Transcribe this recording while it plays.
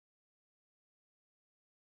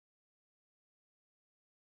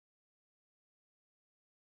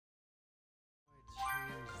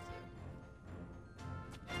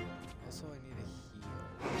Also, I need a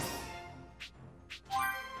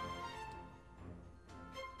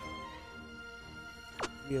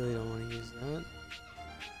heal. Really don't want to use that.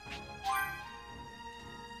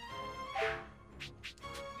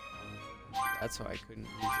 That's why I couldn't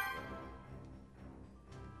use it.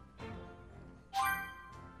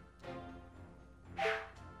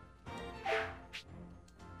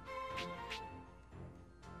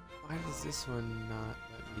 Why does this one not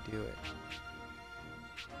let me do it?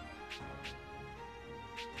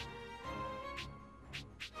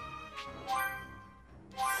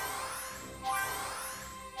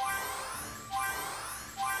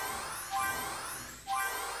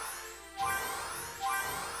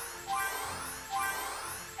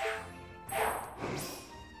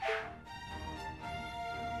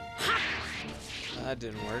 That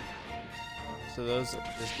didn't work. So those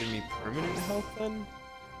just give me permanent health then?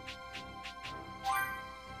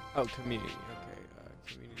 Oh, community. Okay,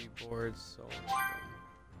 community board, soul. I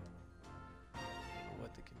don't know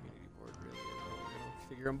what the community board really is. But we're gonna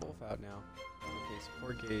figure them both out now. Okay,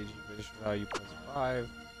 support gauge, additional value +5.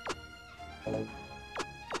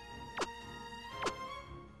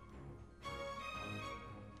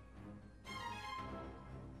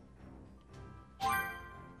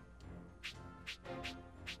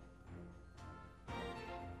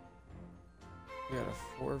 We got a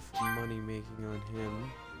 4 for money making on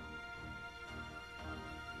him.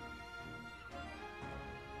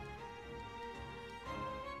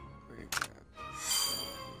 We're gonna grab.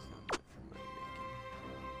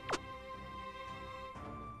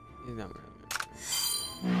 He's not really meant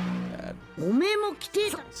for bad.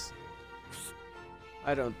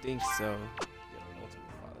 I don't think so. Yeah,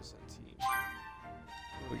 ultimate father son team.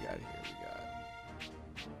 What do we got here?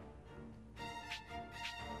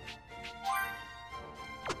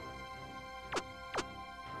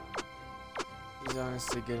 He's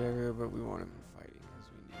honestly good everywhere, but we want him in fighting because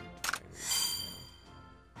we need fighters.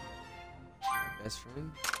 My best friend?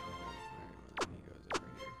 Alright, well then he goes over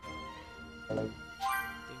here. I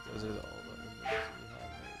think those are all the emblems we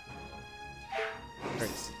have right now.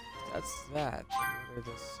 Alright, so that's that. What are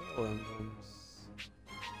the soul emblems?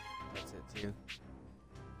 That's it too.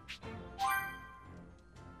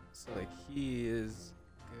 So like he is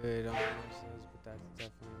good on horses, but that's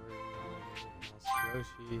definitely where we want to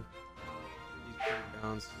Yoshi. He's pretty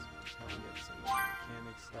balanced. Just how to get some of the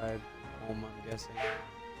mechanics side. Bulma, I'm guessing.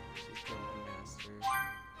 She's good at master.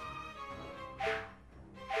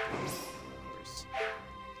 Of course.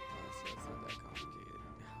 So it's not that complicated.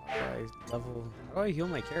 How do I level? How do I heal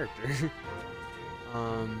my character? I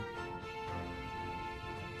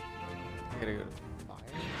gotta go to fire.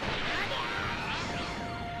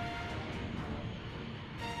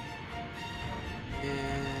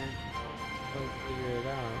 And I'll figure it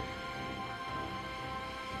out.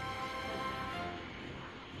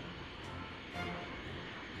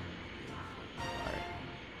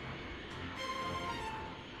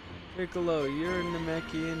 Piccolo, you're a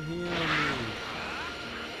Namekian, heal me.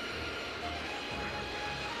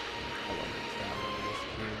 I love the travel in this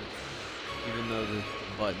game. Even though the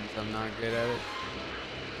buttons, I'm not good at it.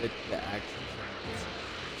 The action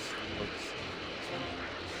looks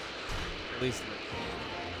at least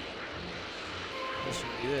this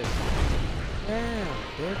should be this. Damn,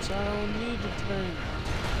 bitch, I don't need to turn.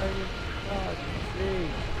 God, free.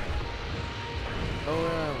 Go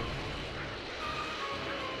out.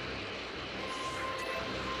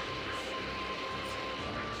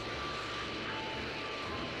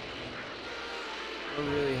 Oh,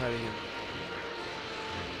 really? How do you?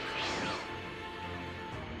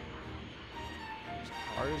 There's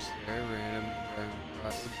cars there, random driving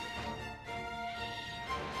road.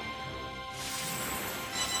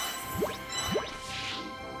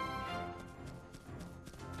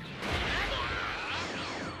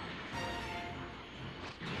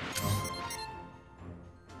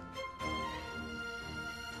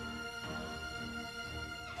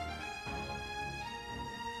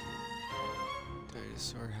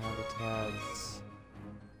 Dinosaur habitats.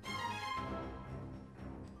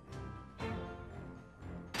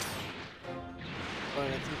 But I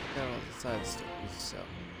think we got all the side stories, so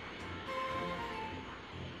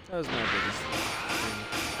that was my biggest thing.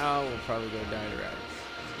 Now we'll probably go die to Raditz.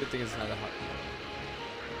 It's a good thing it's not a hot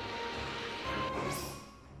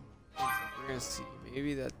one. We're gonna see.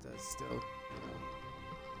 Maybe that does still, you know,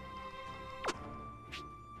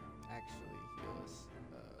 actually heal us.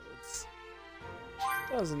 Let's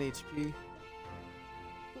 1000 HP.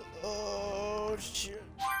 Oh shit.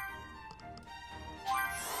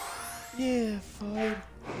 Yeah, fine.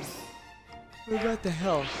 What about the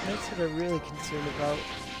health? That's what I'm really concerned about.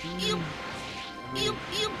 Oh.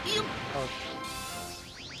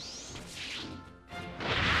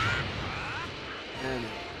 And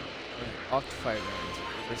off to fight rounds.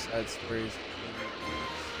 Riverside stories.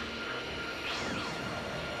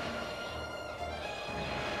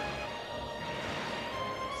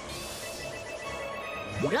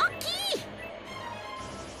 Lucky!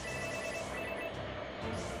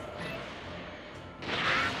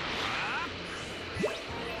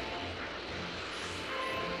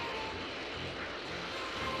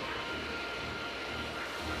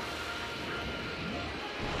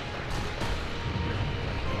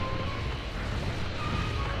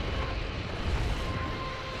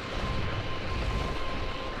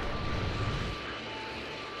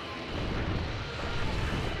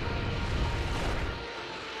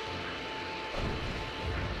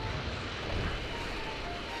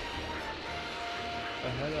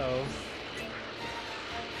 Hello.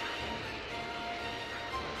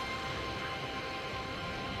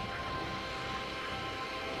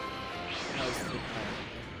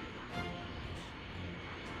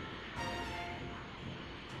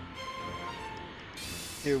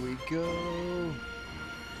 Here we go.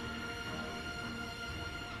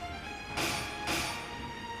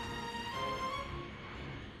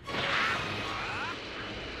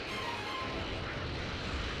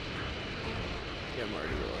 Yeah, I'm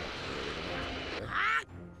already rolling.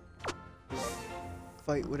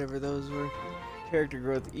 Fight whatever those were. Character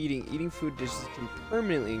growth. Eating food dishes can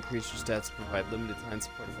permanently increase your stats and provide limited time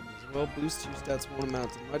support effects as well. Boost your stats won't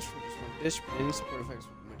amount to much from just one dish, but any support effects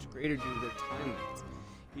will be much greater due to their time limits.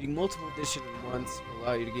 Eating multiple dishes at once will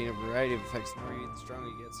allow you to gain a variety of effects. The more you eat, the stronger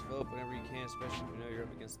you get. So fill up whenever you can, especially if you know you're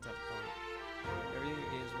up against a tough opponent. Everything in the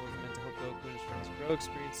game is meant to help Goku and his friends grow,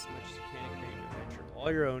 experience as much as you can, and create an adventure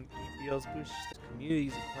all your own. Eat meals, boost your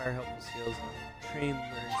communities, acquire helpful skills, train,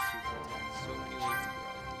 learn, super attack. So many ways to grow.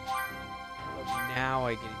 But now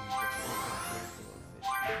I get to use the fish.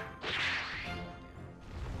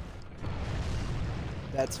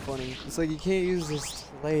 That's funny. It's like you can't use this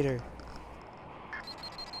later.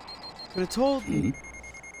 Could have told me.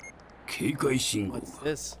 What's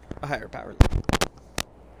this? A higher power level.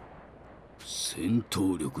 戦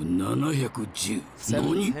闘力710。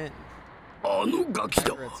何？あのガキ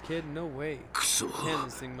だ。くそ。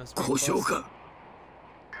故障か。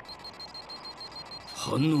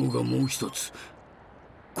反応がもう一つ。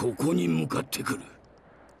ここに向かってくる。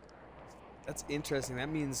That's interesting. That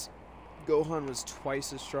means Gohan was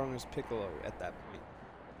twice as strong as Piccolo at that point.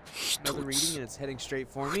 Another reading and it's heading straight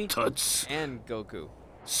for me. And Goku.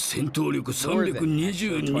 戦闘力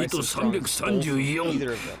322と334。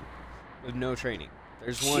 Either of them. With no training.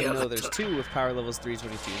 There's one, no, there's two with power levels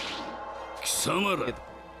 322. 貴様ら、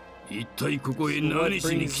一体ここへ何し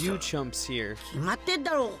に来た？ You chumps here. 決まってん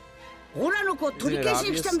だろう。オラの子取り消し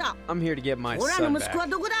に来たんだ。 I'm here to get my オラ son の息子は back.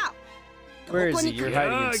 どこだ？ Where is he? You're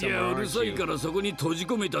hiding him ギャーギャー somewhere, うる aren't さい you? からそこに閉じ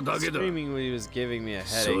込めただけだ。 Screaming when he was giving me a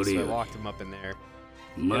headache, so I locked him up in there.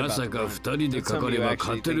 まさか二人でかかれば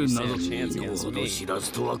勝てるなどのほど知ら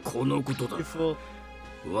ずとはこのことだ。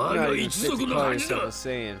 我が一族の恥だ。死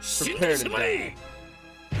んでしまえ。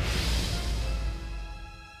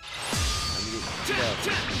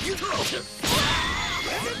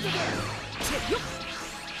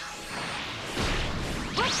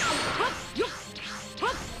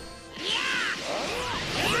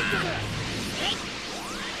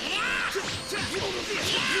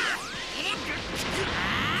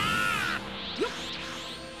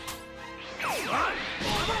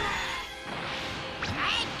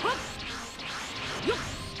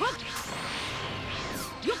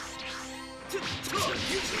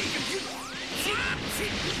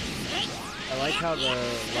 I like how the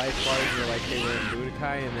life bars are like they were in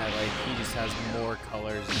Budokai and that like he just has more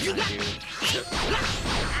colors than I do.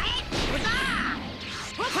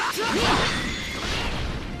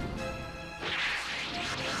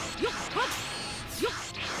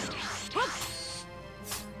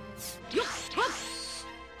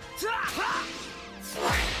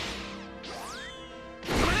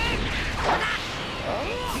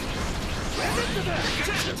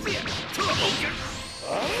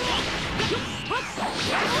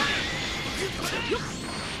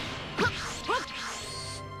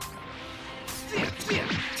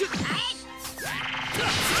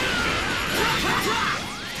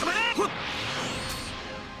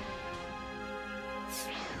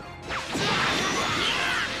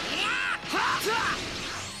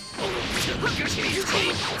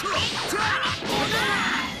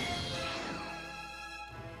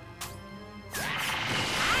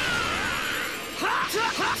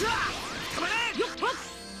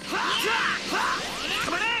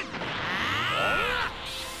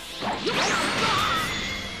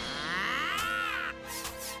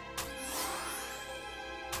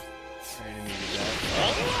 training me to death.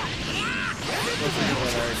 Mostly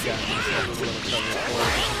because I'd already gotten myself a little trouble before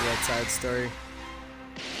because of that side story.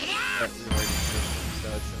 But we already finished it, so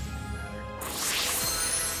it doesn't matter.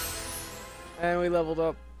 And we leveled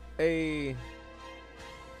up. Hey.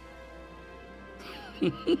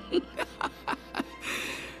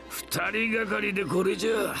 二人がかりでこれじ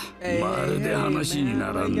ゃまるで話に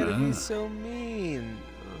ならんな。せ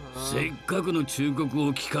っかくの忠告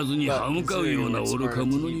を聞かずに歯向かうような愚か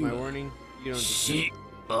者には死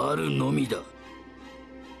あるのみだ。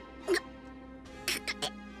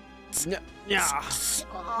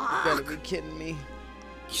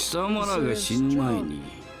貴様らが死ぬ前に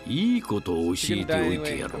いいことを教えておい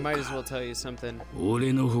てやろうか。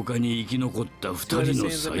俺の他に生き残った二人の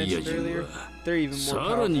サイヤ人はさ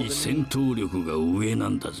らに戦闘力が上な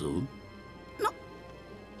んだぞ。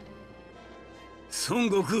孫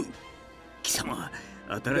悟空、貴様、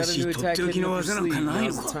新しいとっておきの技なんかない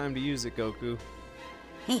のか。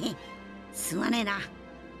すまねえな。はっ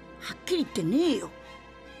きり言ってねえよ。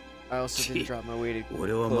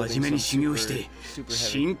俺は真面目に修行して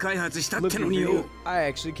新開発したってのによ。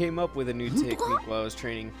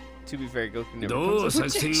どう作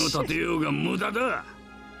戦を立てようが無駄だ。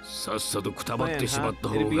さっさとくたばってしまった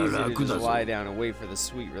方が楽だぞ。だ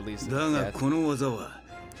がこの技は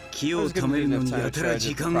気をためるのにやたら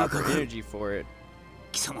時間がかかる。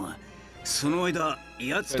貴様、その間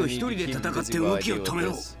奴と一人で戦って動きを止め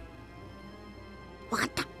ろ。わかっ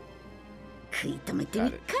た。食い止めてみ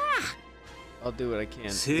っか。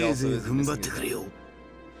せいぜい踏ん張ってくれよ。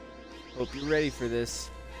Hope you're ready for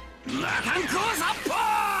this.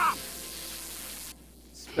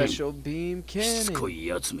 Special beam cannon. しつこい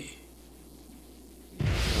やつめ。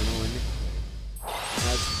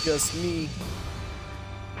That's just me.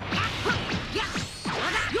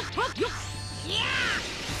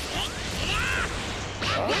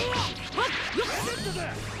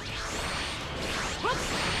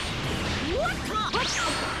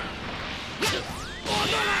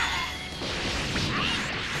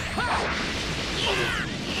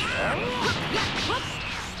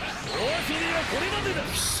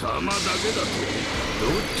貴様だけだとどっ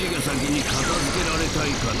ちが先に片付けられた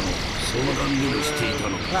いかの相談でもしていた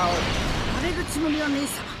のか。荒れるつもりはねえ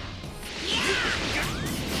さ。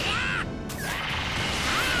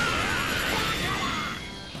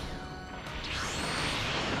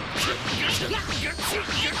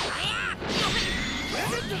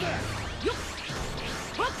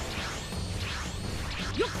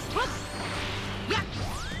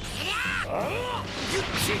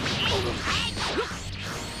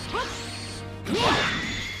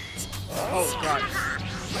Oh god.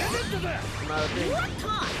 I'm out of things.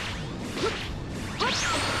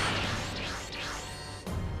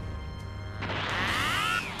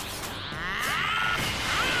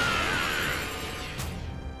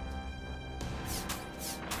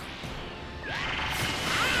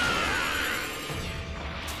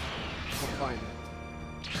 I'll find it.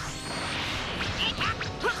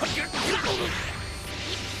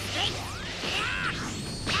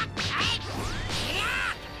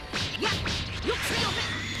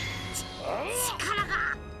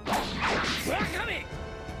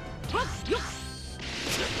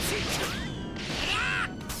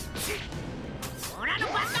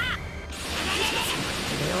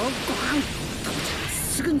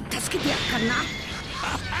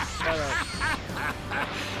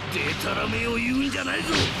デタラメを言うんじゃないぞ。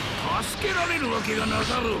助けられるわけがな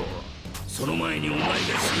かろう。その前にお前が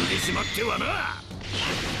死んでしまってはな。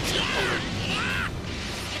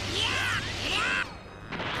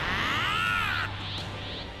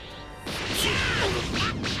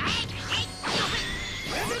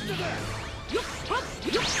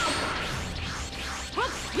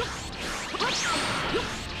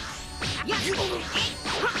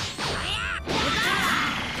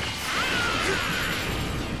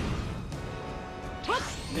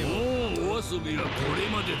もうお遊びはこれ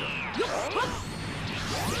までだ。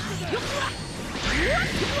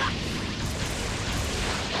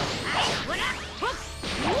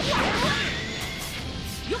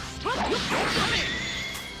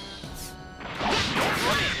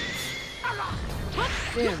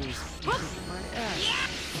Damn, he's kicking my ass.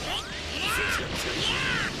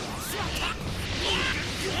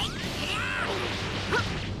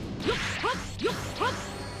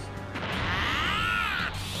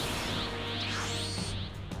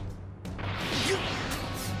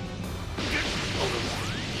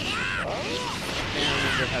 I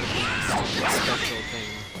remember how to do this special thing.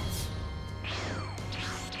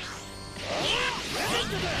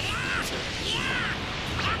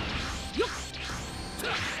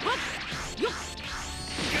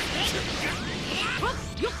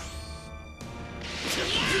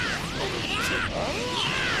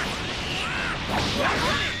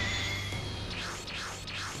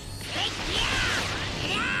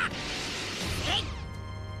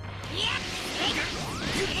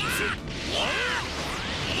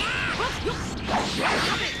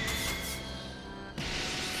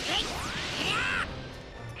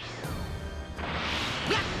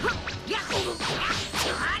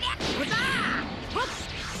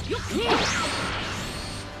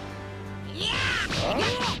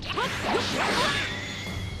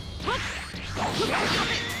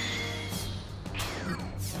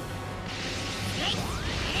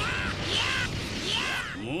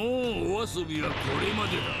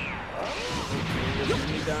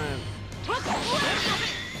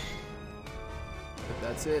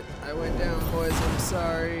 That's it. I went down, boys. I'm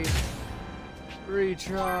sorry.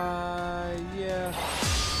 Retry. Yeah.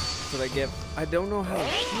 That's what I get. I don't know how to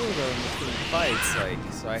heal though in between fights,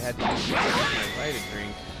 like, so I had to use my Vita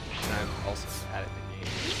drink, and I'm also bad at the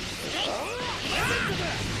game.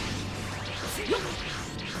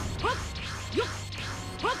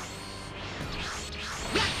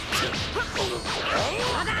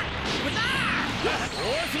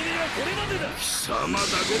貴様だ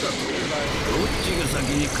けだとどっちが先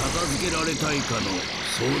に片付けられたいかの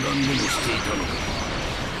相談でもしていたのか。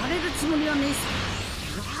やれるつもりはねえさ。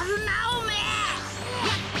やるなおめえ。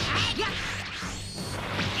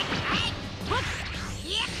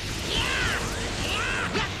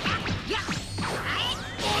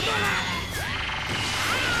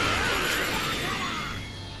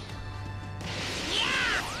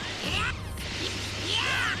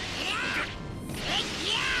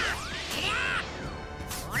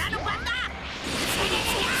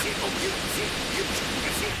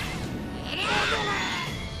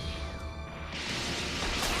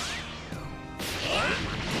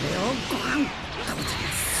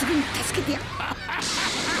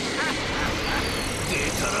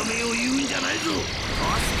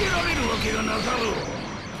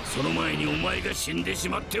その前にお前が死んでし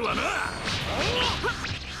まってはな。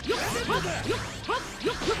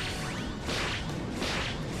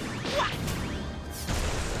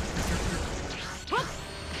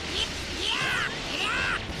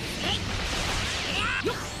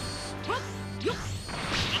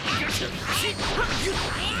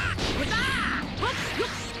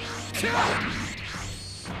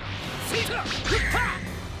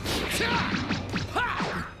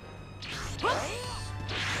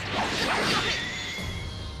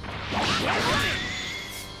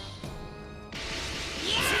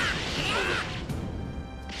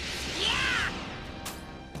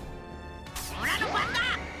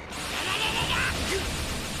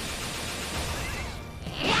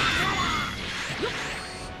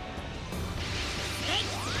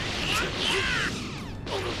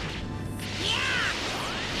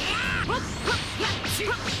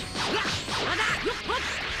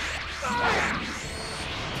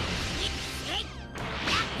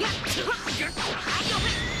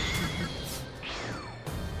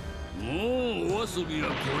もうお遊びは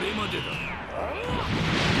これまでだ。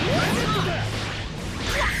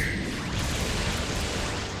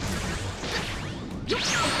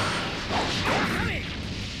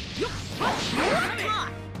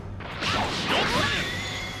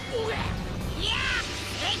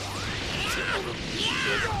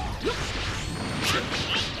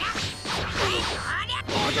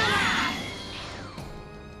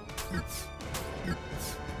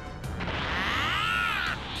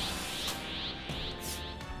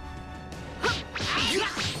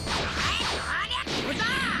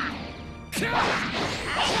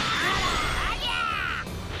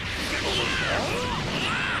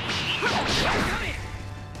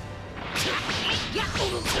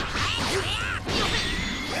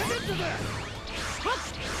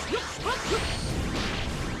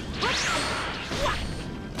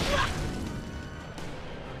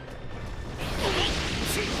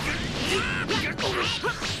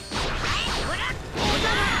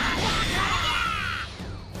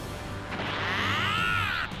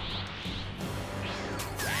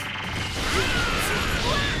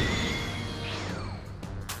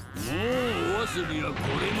遊びはこ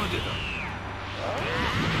れまでだ。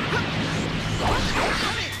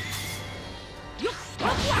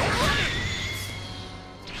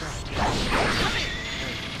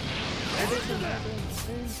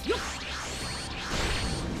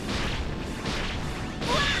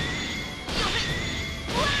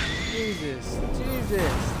Jesus,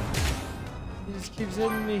 Jesus. He just keeps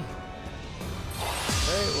hitting me.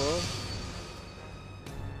 Alright, well.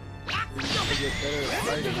 We need to get better at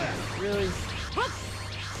fighting. Really?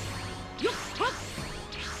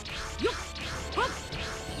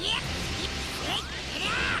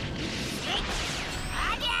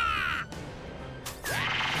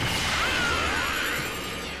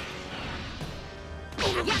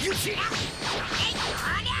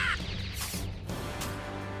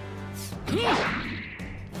 貴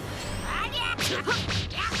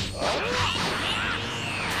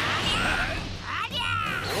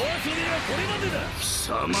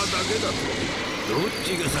様だけだとどっち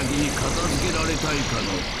が先に片付けられたいかの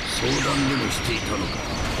相談でもしていたのか。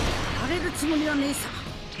されるつもりはねえさ。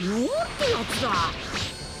なんてやつだ。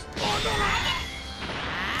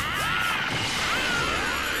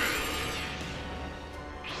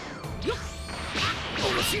よっ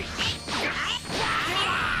おろし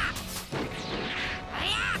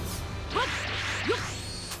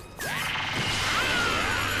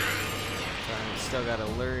Still gotta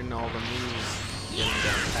learn all the moves. Get him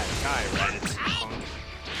down that guy, Raditz.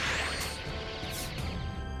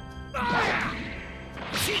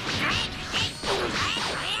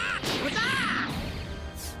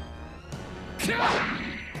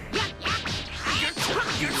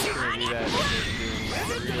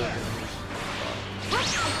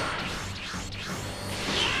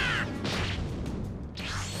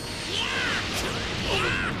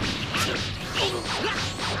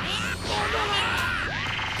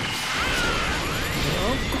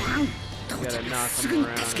 Gotta knock him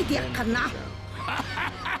around.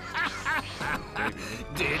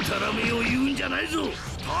 でたらめを言うんじゃないぞ。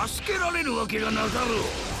助けられるわけがなかろう。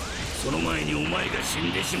その前にお前が死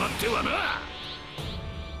んでしまってはな。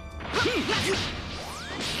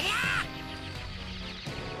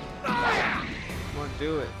Come on,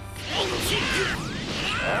 do it.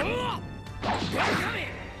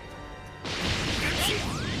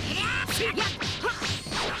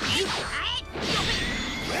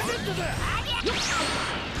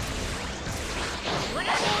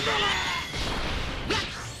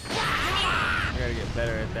 I gotta get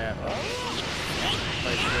better at that. Oh,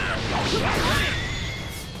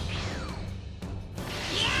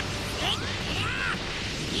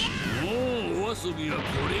 お遊びはこ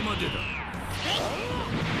れまでだ。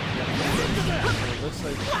It looks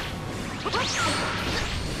like.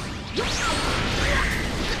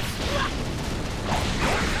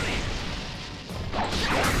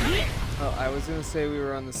 Oh, I was gonna say we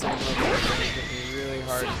were on the same level, but it hit me really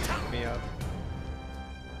hard and picked me up.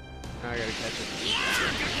 Now I gotta catch it.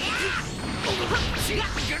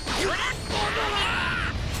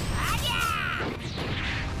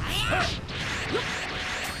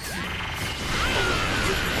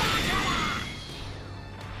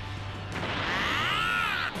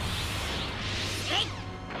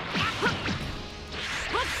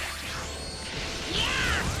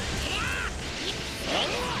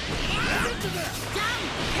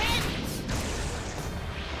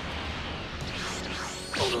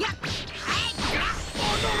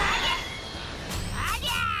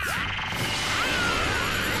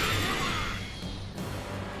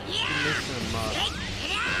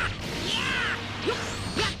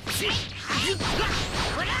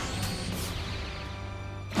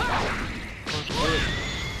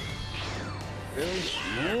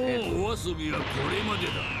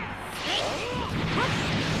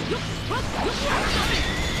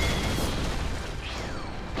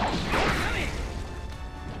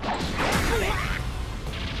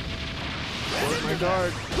 My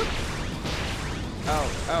guard. Ow,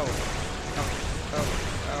 ow. Ow, ow,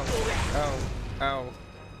 ow, ow, ow.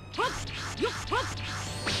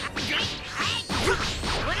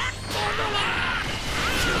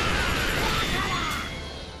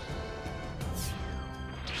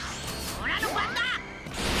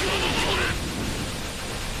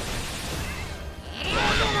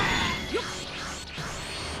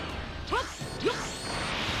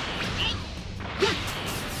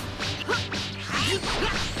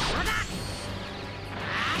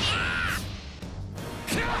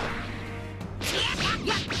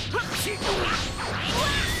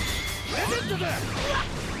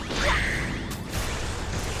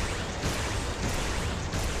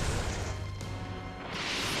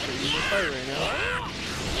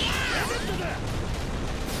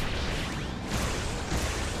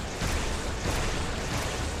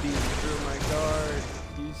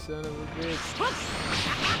 Son of a bitch.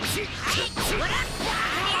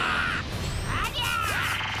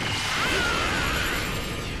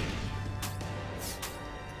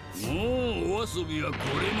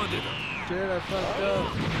 Shit, I fucked up.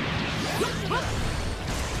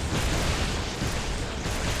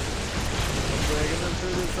 Breaking them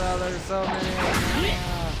through this out, there's so many.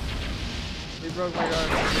 Ah. He broke my guard.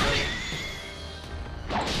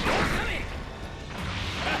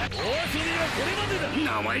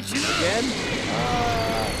 Again? Oh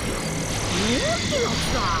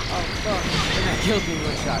fuck. And I killed me in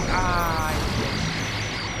one shot. Ah!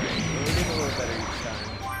 We're getting a little better each time.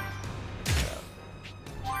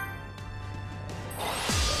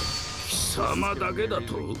 様だけだ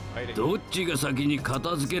とどっちが先に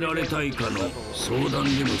片付けられたいかの相談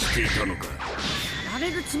でもしていたのか。やら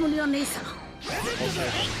れるつもりはねえさ。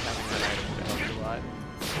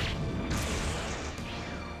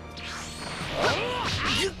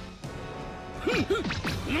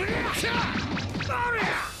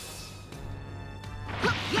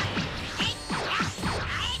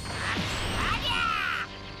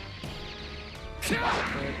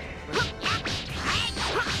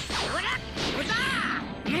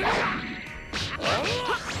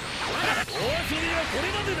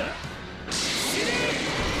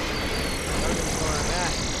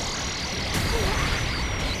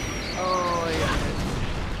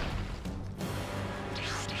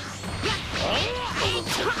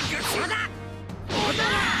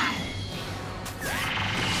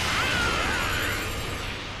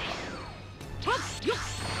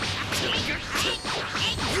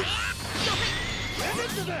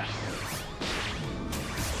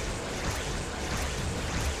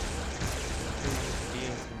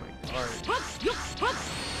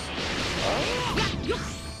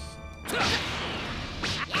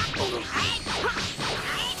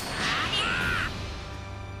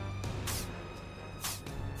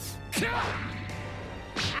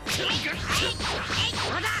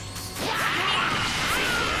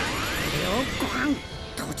ご飯、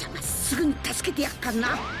父ちゃんがすぐに助けてやっかんな。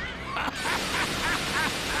で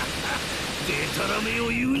たらめを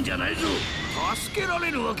言うんじゃないぞ。助けら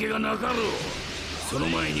れるわけがなかろう。その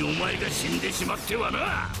前にお前が死んでしまっては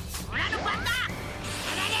な。オラの番だ。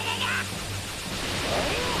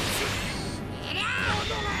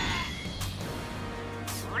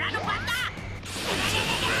オラの番だ。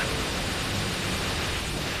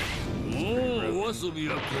もうお遊び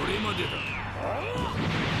はこれまでだ。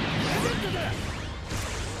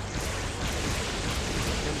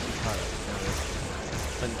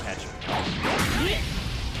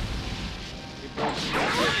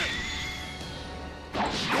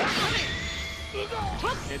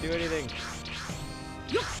Can't do anything.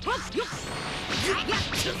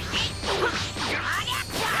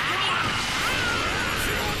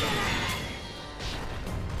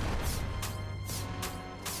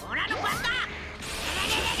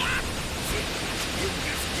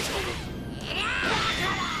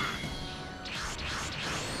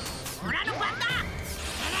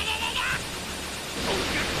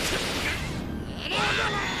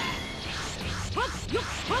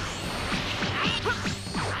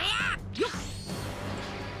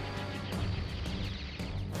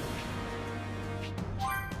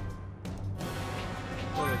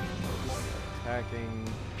 Attacking.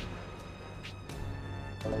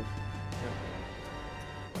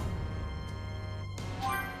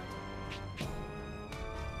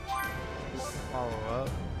 Follow up.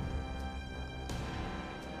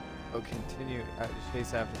 Oh, continue.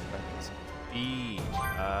 Chase after the weapons. B.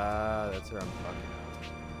 That's where I'm fucking up.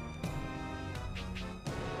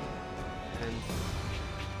 And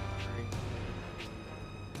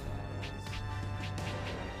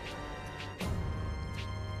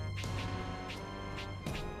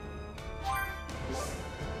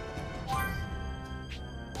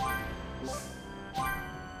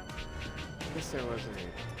I guess there wasn't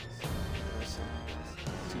some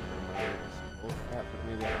super mode bullcrap, but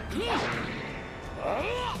maybe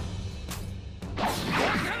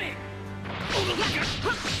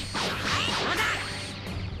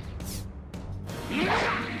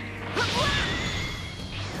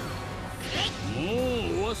も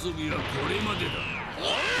うお遊びはこれまでだ。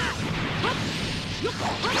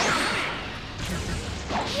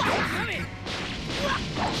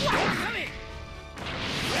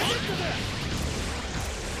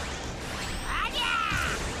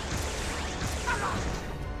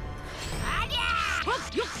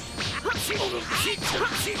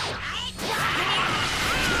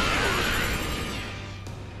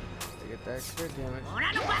I get that crit damage. オラ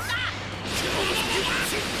の番だ。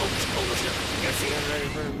Get right in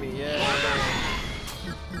front of me, yeah.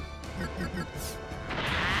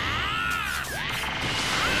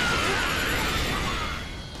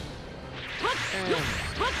 Damn.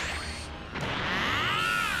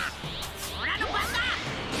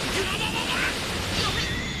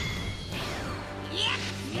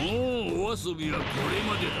 もうお遊びはこれ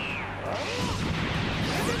までだ。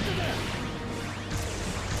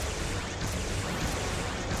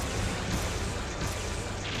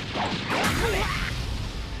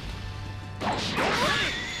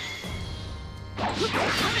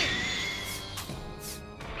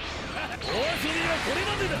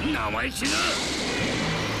生意気な。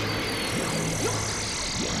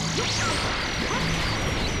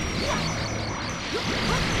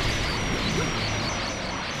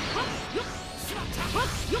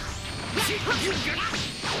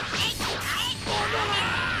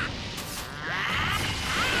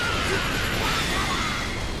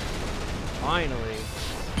Finally.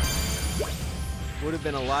 Would have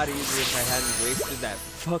been a lot easier if I hadn't wasted that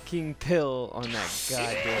fucking pill on that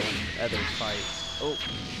goddamn other fight. Oh.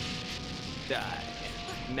 Die.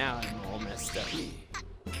 Now I'm all messed up.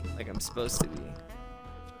 Like I'm supposed to be.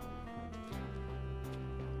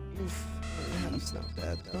 Oof. It's not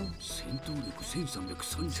bad though.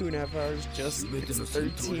 2.5 hours just it's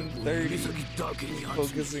 13:30.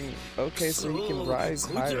 Focusing. Okay, so he can rise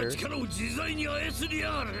higher.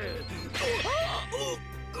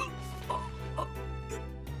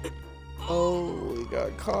 Oh, we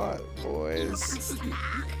got caught, boys.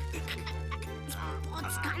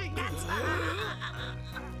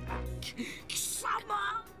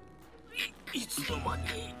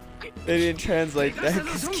 They didn't translate that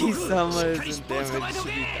because Kisama isn't damaged,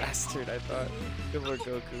 you bastard, I thought. Good Lord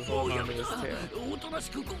Goku, hold on to his tail.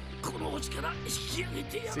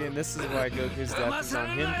 See, and this is why Goku's death is on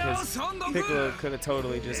him, because Piccolo could have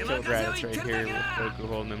totally just killed Raditz right here with Goku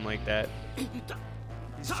holding him like that.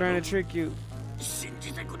 He's trying to trick you.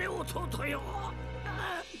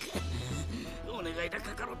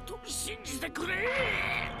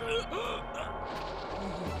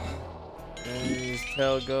 And his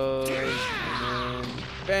tail goes, and then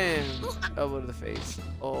bam! Elbow to the face.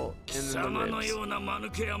 Oh, and then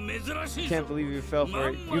the ribs. Can't believe you fell for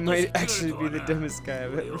it. You might actually be the dumbest guy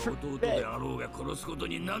I've ever met.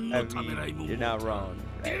 I mean, you're not wrong.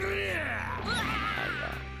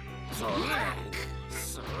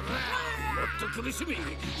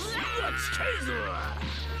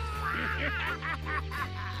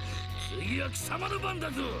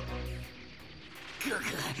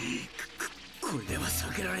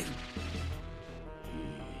 Right?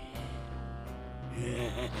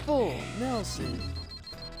 Full Nelson.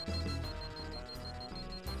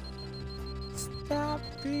 Stop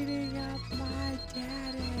beating up my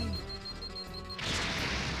daddy.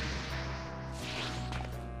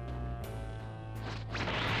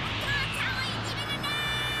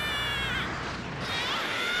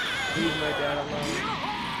 Leave my dad alone.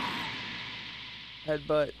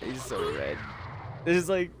 Headbutt. He's so red. There's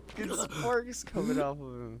like good sparks coming off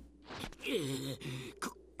of him.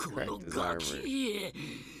 Cracked his armor.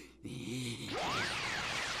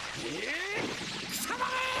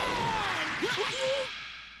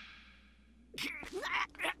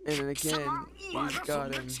 And then again, he's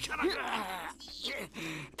got him.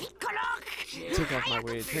 Took off my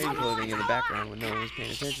weighted training clothing in the background when no one was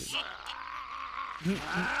paying attention.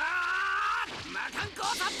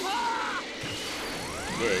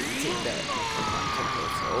 Yeah, you take that.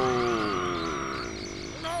 Oh.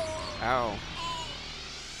 Ow.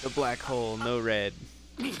 The black hole, no red.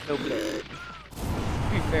 No blood. To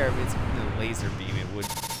be fair, if it's a laser beam, it would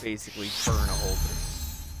basically burn a hole through.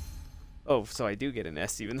 Oh, so I do get an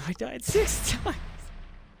S even though I died 6 times.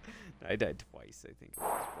 I died twice, I think it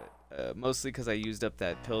was. But mostly because I used up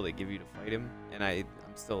that pill they give you to fight him. And I'm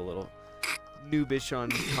still a little noobish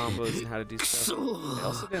on combos and how to do stuff. I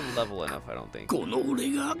also didn't level enough, I don't think. I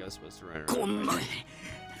was supposed to run around.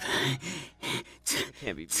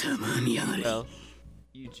 Can't be. Well,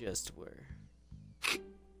 you just were.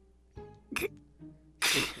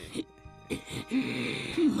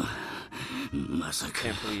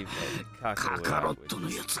 Can't believe that Kakarot would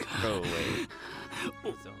just throw away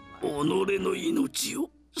his own life.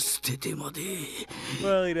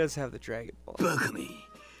 Well, he does have the Dragon Ball.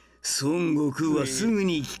 Son Goku はすぐ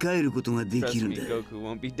に生き返ることができるんだ。Goku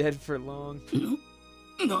won't be dead for long.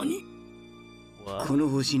 この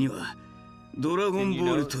星にはドラゴンボ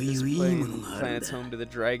ールといういいものがあるんだ。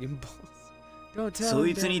そ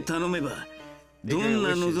いつに頼めばどん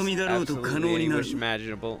な望みだろうと可能になる。死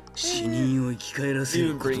人を生き返らせ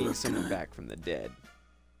ることだってな。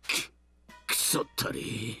くそった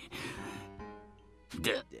り。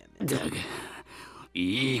だが。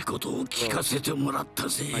いいことを聞かせてもらった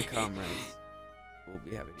ぜ。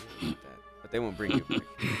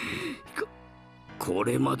こ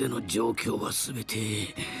れまでの状況はすべ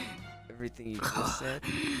て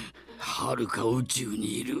はるか宇宙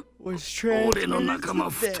にいる俺の仲間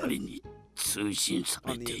2人に通信さ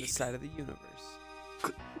れている。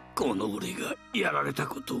この俺がやられた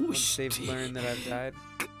ことを知って必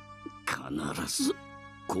ず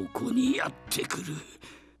ここにやってくる。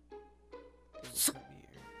そ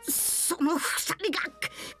の2人が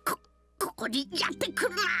ここにやってく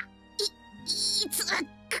るな。いつ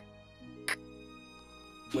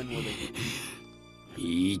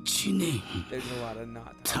1年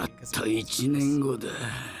たった1年後だ。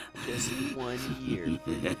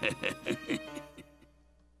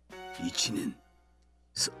1年。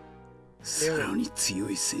さらに強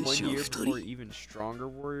い戦士が2人。 before even stronger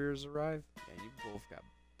warriors arrive. Yeah, you both got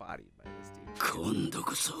bodied by this dude. 今度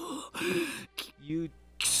こそ You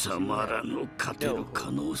貴様らの勝てる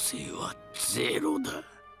可能性はゼロだ。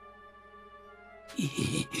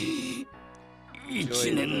1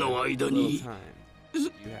年の間に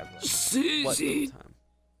せいぜい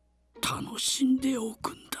楽しんでお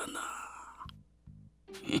くんだな。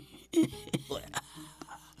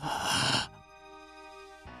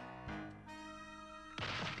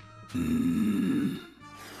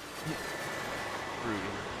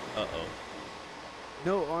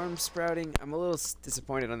No arm sprouting. I'm a little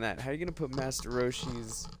disappointed on that. How are you gonna put Master Roshi,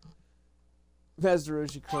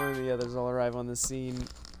 Krillin, and the others all arrive on the scene?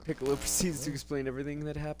 Piccolo proceeds to explain everything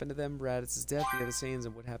that happened to them, Raditz's death, the other Saiyans,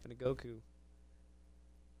 and what happened to Goku.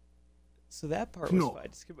 So that part was fine.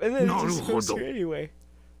 And then it just goes through anyway.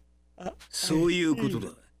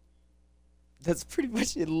 That's pretty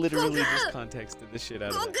much it. Literally just contexted the shit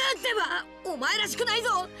out of it. It's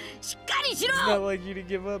not like you to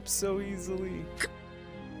give up so easily.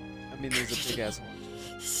 I mean, there's a big ass one.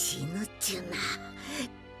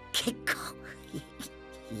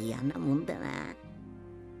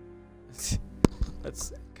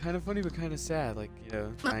 That's kind of funny, but kind of sad. Like, you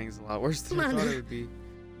know, dying's a lot worse than I thought it would be.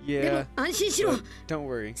 Yeah, but don't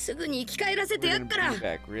worry. We're gonna be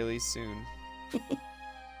back really soon.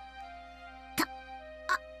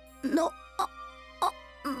 No.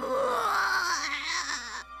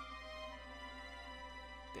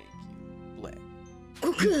 Thank you. Black.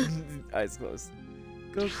 Eyes closed.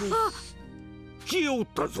 Goku.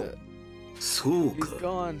 That's it. He's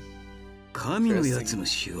gone. 神のやつの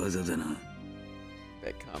仕業だな。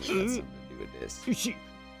 That comment has something to do with this.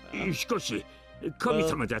 しかし、神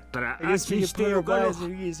様だったら I guess 安 we 心 can して put よ our かろ guys。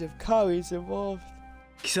 at ease if Kami's involved.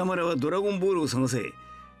 貴様らはドラゴンボールを探せ。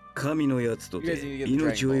神のやつと You て guys need to get the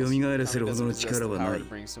命を Dragon 蘇 Balls. らせる Kami ほどの doesn't possess 力 the はな power い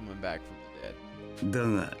to。bring someone back from the dead. だ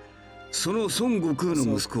が、その孫悟空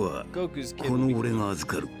の息子は Goku's kid こ will の be 俺 good が for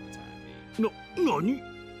預かる。 the time being. 何？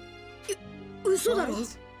嘘だろ。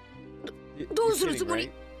 What? どうする You're つもり？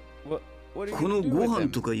 kidding, right? What are you この gonna do ご with 飯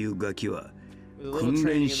them? とかいうガキは With a little 訓 training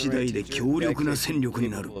練 and the 次 right 第で teacher, 強力な that 戦 kid 力 will に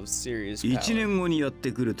be なる。 capable of serious 1 power. 年後にやっ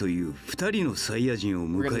てくるという2人のサイヤ人を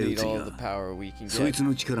We're 迎 gonna え撃 need つ all the が、 power we can そい get. つ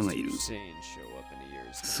の力がいる。 Saiyans show up in a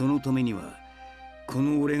year's time. そのためには、こ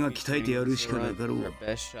の俺が We 鍛えてやるしかな run かろ for う。 our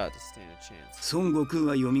best shot to stand a chance. 孫悟空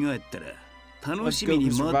が蘇ったら、楽しみに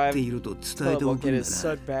待っていると伝え Philip てお will くん get だ his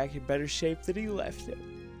son な。 back in better shape than he left him.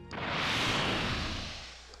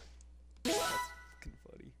 That's fucking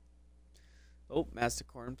funny. Oh, Master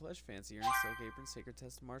Corn Plush, Fancy Earrings, Silk Apron, Sacred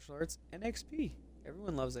Test, Martial Arts, and XP.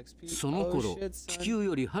 Everyone loves XP. その Oh 頃、 shit, 地 son. 球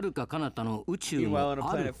より遥か彼方の宇宙 Meanwhile, の on a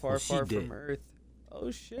ある planet far, 星 far で from Earth. Oh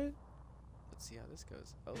shit. Let's see how this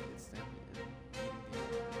goes. Oh, it's snappy.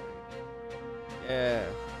 Yeah.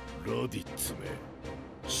 ラディッツめ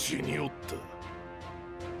死におった。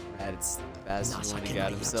 Raditz, the bastard one, he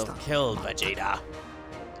got himself killed, Vegeta.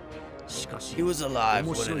 しかし He was alive, 面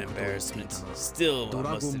what 白 an いことを言っていた embarrassment. な。 Still, ド I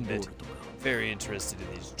ラゴ must ンボー admit, ルとか very interested in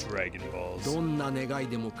these Dragon Balls. どんな願い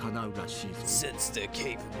でも叶うらしいぞ。 Since they're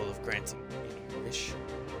capable of granting any wish.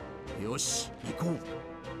 よし、行こう。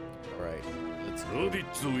 Alright, let's ラディ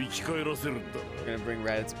ッツを生き返らせるんだ。 We're gonna bring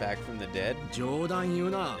Raditz back from the dead? 冗談言う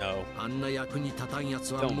な。 No. あんな役に立たんや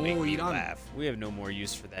つは Don't も make う me いらん。 laugh. We have no more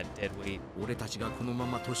use for that dead weight. 俺たちがこのま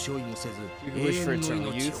ま年追いもせず、 We can wish for 永遠 eternal の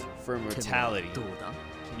命 youth, を。 for でも immortality. どうだ？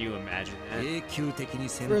 Can you imagine that? 永久的に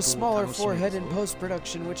戦 For a 闘を smaller 楽しめ forehead る in ぞ。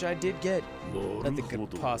 post-production, which I did get. なる Nothing ほ could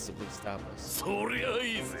ど。 possibly stop us. そりゃ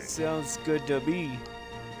いいぜ。 Sounds good to me.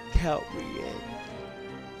 Count me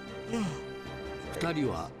in. 二人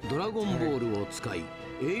はドラゴンボールを使い、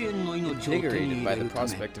永遠の命を手に Invigorated 入 by れ the るため、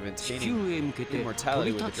 prospect of 地 attaining 球へ向けて飛 immortality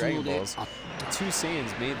び with 立 the つの Dragon で Balls, あっ the two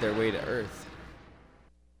Saiyans made their way to Earth.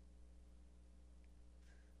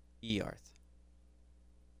 Earth.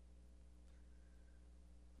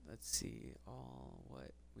 Let's see all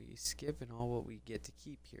what we skip and all what we get to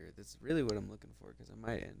keep here. That's really what I'm looking for, because I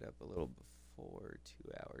might end up a little before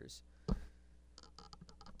 2 hours.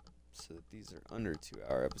 So that these are under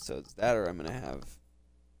 2-hour episodes. That or I'm going to have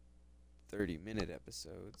 30-minute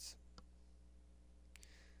episodes.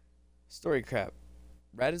 Story crap.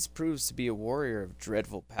 Raditz proves to be a warrior of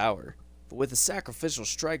dreadful power, but with a sacrificial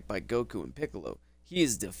strike by Goku and Piccolo, he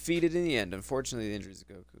is defeated in the end. Unfortunately, the injuries of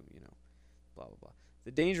Goku, blah blah blah.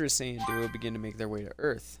 The dangerous Saiyan duo begin to make their way to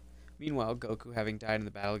Earth. Meanwhile, Goku, having died in the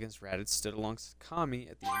battle against Raditz, stood alongside Kami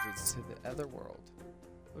at the entrance to the Otherworld.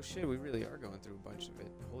 Oh shit, we really are going through a bunch of it.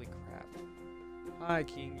 Holy crap. Hi,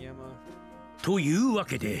 King Yama. というわ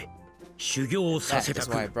けで、修行をさせた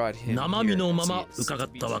く生身のまま伺っ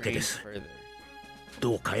たわけです。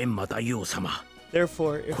どうか閻魔大王様、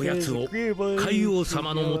こやつを海王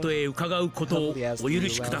様のもとへ伺うことをお許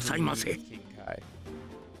しくださいませ。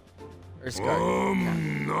な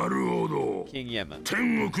るほど。天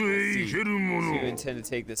国へ行けるもの。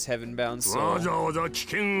わざわざ危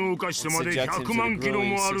険を冒してまで100万キロ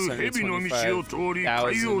もある蛇の道を通り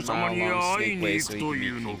海王様に会いに行くと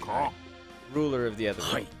いうのか。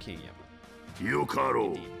はい。よかろ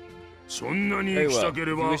う。そんなに行きたけ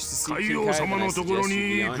れば海王様のところ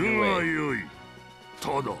に行くがよい。た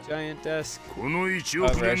だ、この1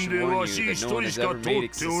億年でわし一人しか通っ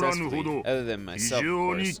ておらぬほど非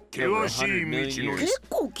常に険しい道のり。結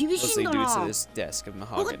構厳しいんだな。分か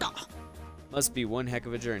った。ところ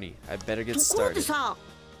でさ、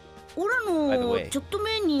オラのちょっと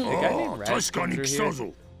前に確かに来た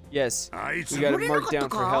ぞ。あいつ漏れなかった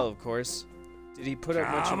か。暴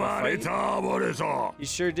れた暴れた。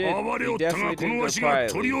暴れおったがこのわしが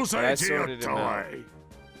取り押さえてやったわい。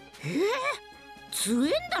強え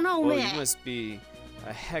んだなおめえ。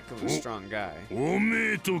お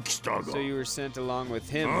めえと来たが。なわ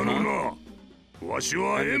し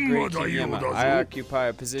は閻魔大王だぞ。地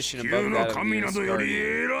球の神などより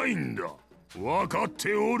偉いんだ。分かっ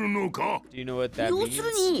ておるのか。要す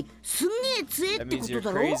るにすんげえ強えってこと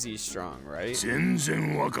だろ。全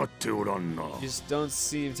然分かっておらんな。強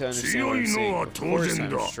いのは当然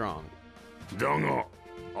だ。だが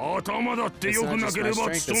頭だって良くなければ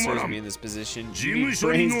務まらん。事務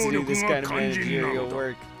処理能力が肝心なの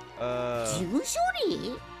だ。事務処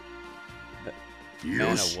理？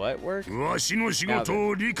よし、わしの仕事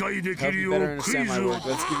を理解できるようクイズを。ほら、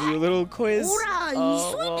急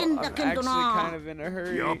いでんだけどな。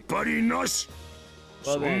やっぱりなし。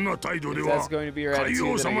そんな態度では海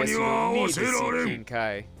王様には合わせられん。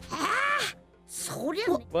そりゃ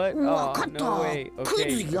分かった。ク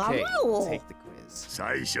イズやるよ。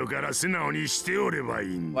最初から素直にしておればい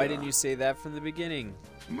いんだ。まあ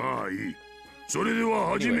いい。それでは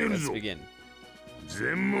始めるぞ。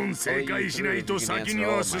全問正解しないと先に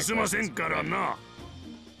は進ませんからな。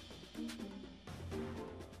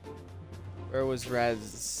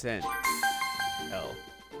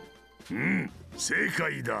うん、正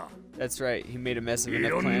解だ。い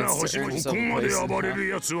ろんな星がここまで暴れる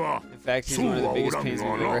やつはそうはおらん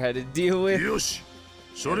がな。よし、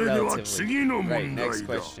それでは次の問題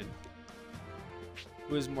だ。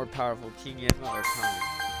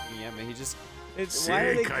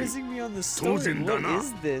正解。当然だな。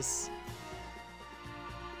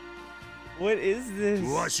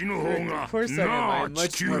わしの方がなあ地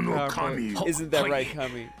球の神よ。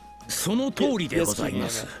その通りでございま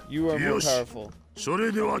す。よし、そ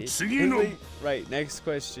れでは次の。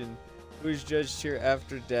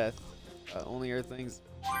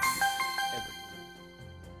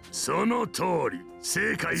その通り、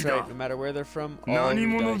正解だ。何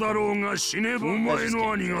者だろうが死ねばお前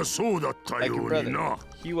の兄がそうだったようにな。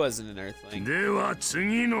では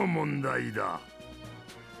次の問題だ。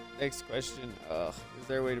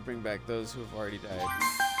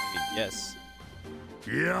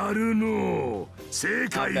やるの正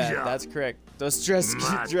解じゃ。まったく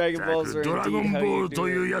ドラゴンボールと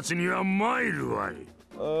いうやつには参るわい。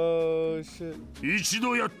一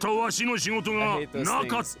度やったわしの仕事がな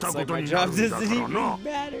かったことになるんだからな。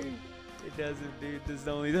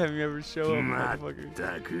まっ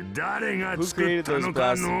たく誰が作ったの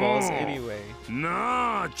かの。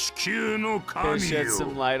なあ地球の神よ。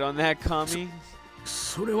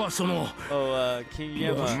それはその。ま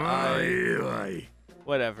あいいわい。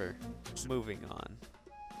Whatever. Moving on.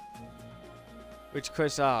 Which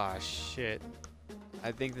question? Ah, shit.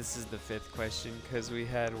 I think this is the 5th question because we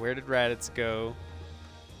had where did Raditz go?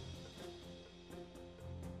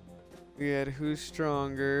 We had who's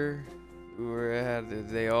stronger? Did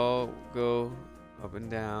they all go up and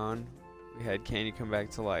down? We had can you come back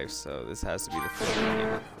to life? So this has to be the 5th and the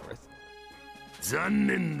 4th. 残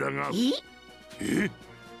念だが。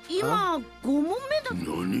今5問目だ。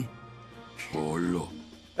何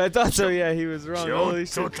？I thought so, yeah, he was wrong. Holy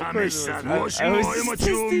shit.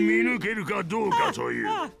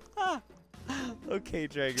 Okay,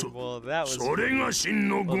 Dragon Ball, that was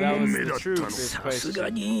さすが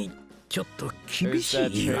にちょっと厳しい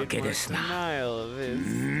言い訳ですな。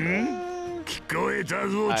聞こえた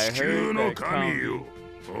ぞ、地球の神よ。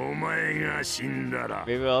お前が死んだら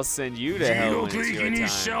地獄行きに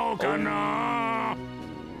しちゃおうかな。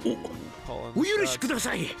お許しくだ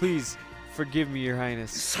さい。 Please forgive me, Your Highness.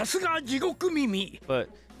 さすが地獄耳。 But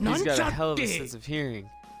he's got a hell of a sense of hearing.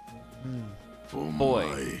 Boy.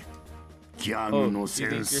 Oh, you think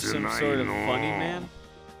you're some sort of funny man?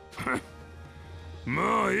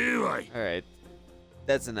 Alright.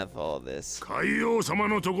 That's enough of all this. I'll allow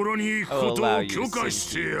you to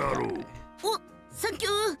sing Kinkai. Oh, thank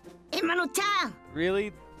you, Emano-chan.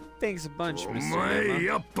 Really? Thanks a bunch, Mr. お前 Emma.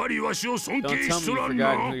 やっぱりわしを尊 Don't 敬 tell し me と you've らん forgotten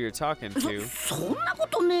な who you're talking to. そんなこ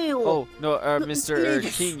とねえよ。 Oh, no, Mr.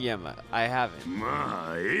 Please. King Yema. I haven't.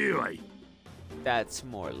 まあええわい That's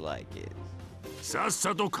more like it. さっ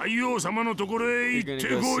さと海王様のところへ You're 行っ gonna て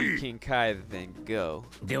go こ see い King Kai, then go.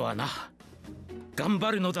 ではな。頑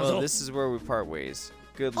張るのだ Well, ぞ。 this is where we part ways.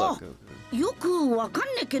 Good luck, Goku. よくわかん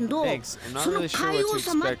ねえけど、 Thanks. I'm not その really sure 海 what 王 to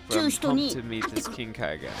様っ expect, ちゅ but う I'm 人に pumped to meet 会って this く King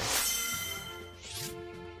Kai guy.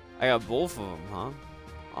 I got both of them, huh?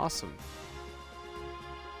 Awesome.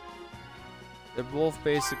 They're both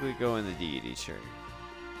basically going the deity tree.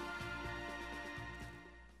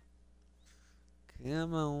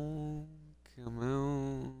 Come on, come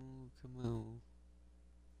on, come on.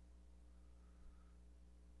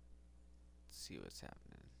 Let's see what's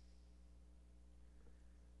happening.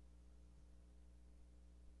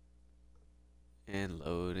 And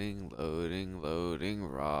loading, loading, loading,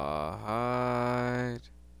 right.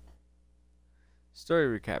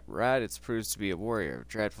 Story recap. Raditz proves to be a warrior of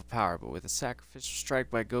dreadful power, but with a sacrificial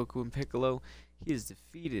strike by Goku and Piccolo, he is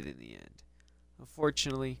defeated in the end.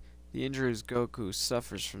 Unfortunately, the injuries Goku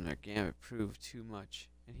suffers from their gambit prove too much,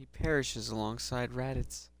 and he perishes alongside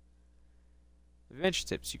Raditz. Adventure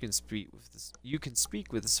tips: you can speak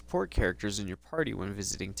with the support characters in your party when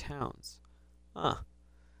visiting towns. Huh.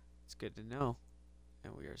 It's good to know.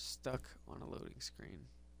 And we are stuck on a loading screen.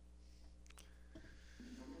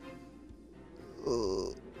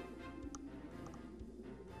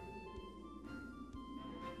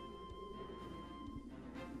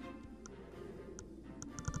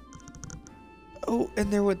 Oh,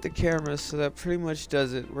 and there went the camera, so that pretty much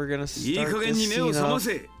does it. We're gonna start this scene off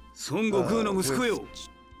with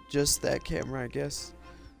just that camera, I guess.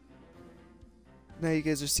 Now you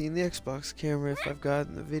guys are seeing the Xbox camera if I've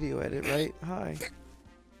gotten the video edit right. Hi.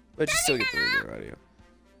 But you still get the regular audio.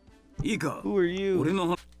 Who are you?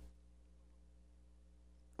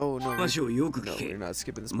 Oh no, no, we're not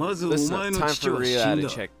skipping this part. Listen, time for reality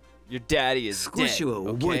check. Your daddy is dead,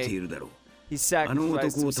 okay? He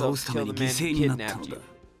sacrificed himself to kill the man who kidnapped you,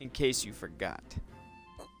 in case you forgot.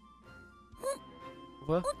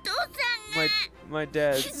 What? My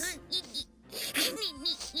dad's...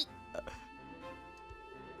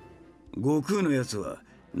 悟空のやつは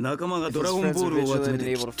仲間がドラゴンボールを集め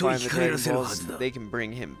てきっと生き返らせるはずだ。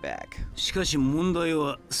しかし問題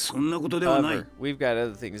はそんなことではない。ラデ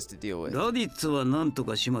ィッツは何と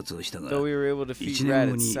か始末をしたが、1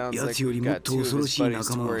年後に奴よりもっと恐ろしい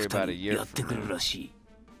仲間が2人やってくるらしい。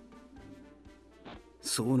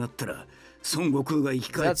そうなったら孫悟空が生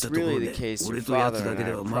き返ったところで俺と奴だけ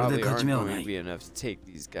ではまるで勝ち目はない。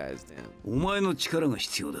お前の力が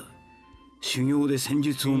必要だ。修行で戦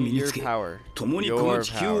術を身につけ、共にこの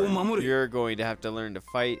地球を守れ。 You're going to have to learn to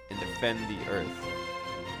fight and defend the earth.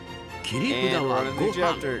 切り札は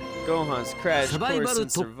Gohan's crash course in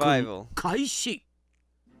survival. 開始。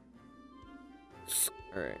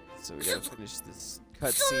 Alright, so we gotta finish this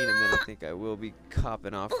cutscene and then I think I will be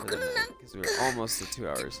copping off for the night because we're almost at 2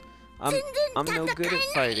 hours. I'm no good at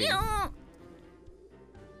fighting.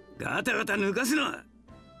 ガタガタ抜かすな。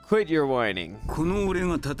 Quit your whining. この俺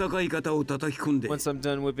が戦い方を叩き込んで Once I'm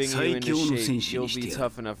done whipping you into shape, you'll be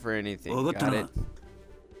tough enough for anything. Got it?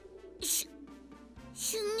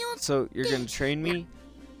 So you're gonna train me?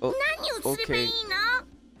 Oh, okay.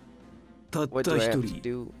 What do I have to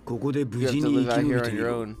do? You have to live out here on your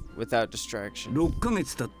own without distraction. 6ヶ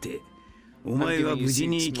月経ってお前が無事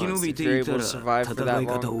に生き延びていたら戦い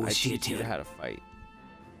方を教えてやる。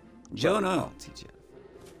じゃあな。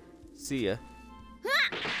See ya.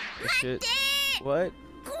 Shit. What?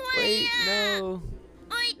 Wait, no.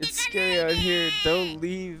 It's scary out here. Don't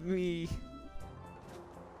leave me.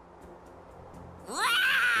 Am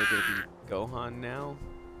I gonna be Gohan now?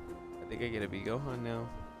 I think I gotta be Gohan now.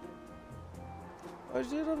 Oh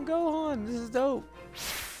shit, I'm Gohan. This is dope.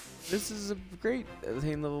 This is a great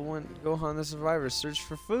thing. Level 1 Gohan the Survivor. Search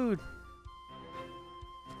for food.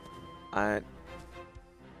 Look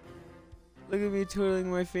at me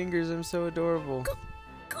twiddling my fingers. I'm so adorable.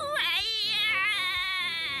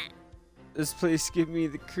 This place give me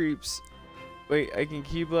the creeps. Wait, I can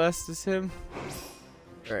key blast as him?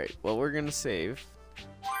 Alright, well we're gonna save.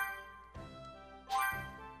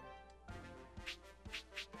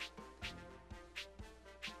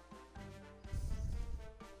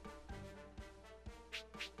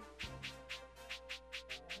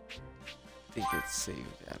 I think it's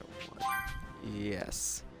saved at a 1.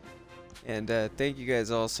 Yes. And thank you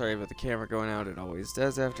guys all. Sorry about the camera going out. It always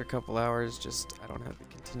does after a couple hours. Just I don't have the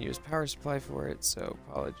continuous power supply for it, so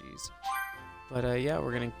apologies. But yeah,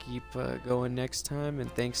 we're gonna keep going next time. And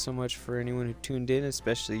thanks so much for anyone who tuned in,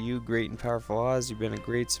 especially you, Great and Powerful Oz. You've been a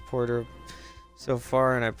great supporter so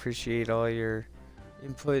far, and I appreciate all your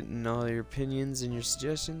input and all your opinions and your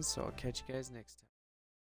suggestions. So I'll catch you guys next time.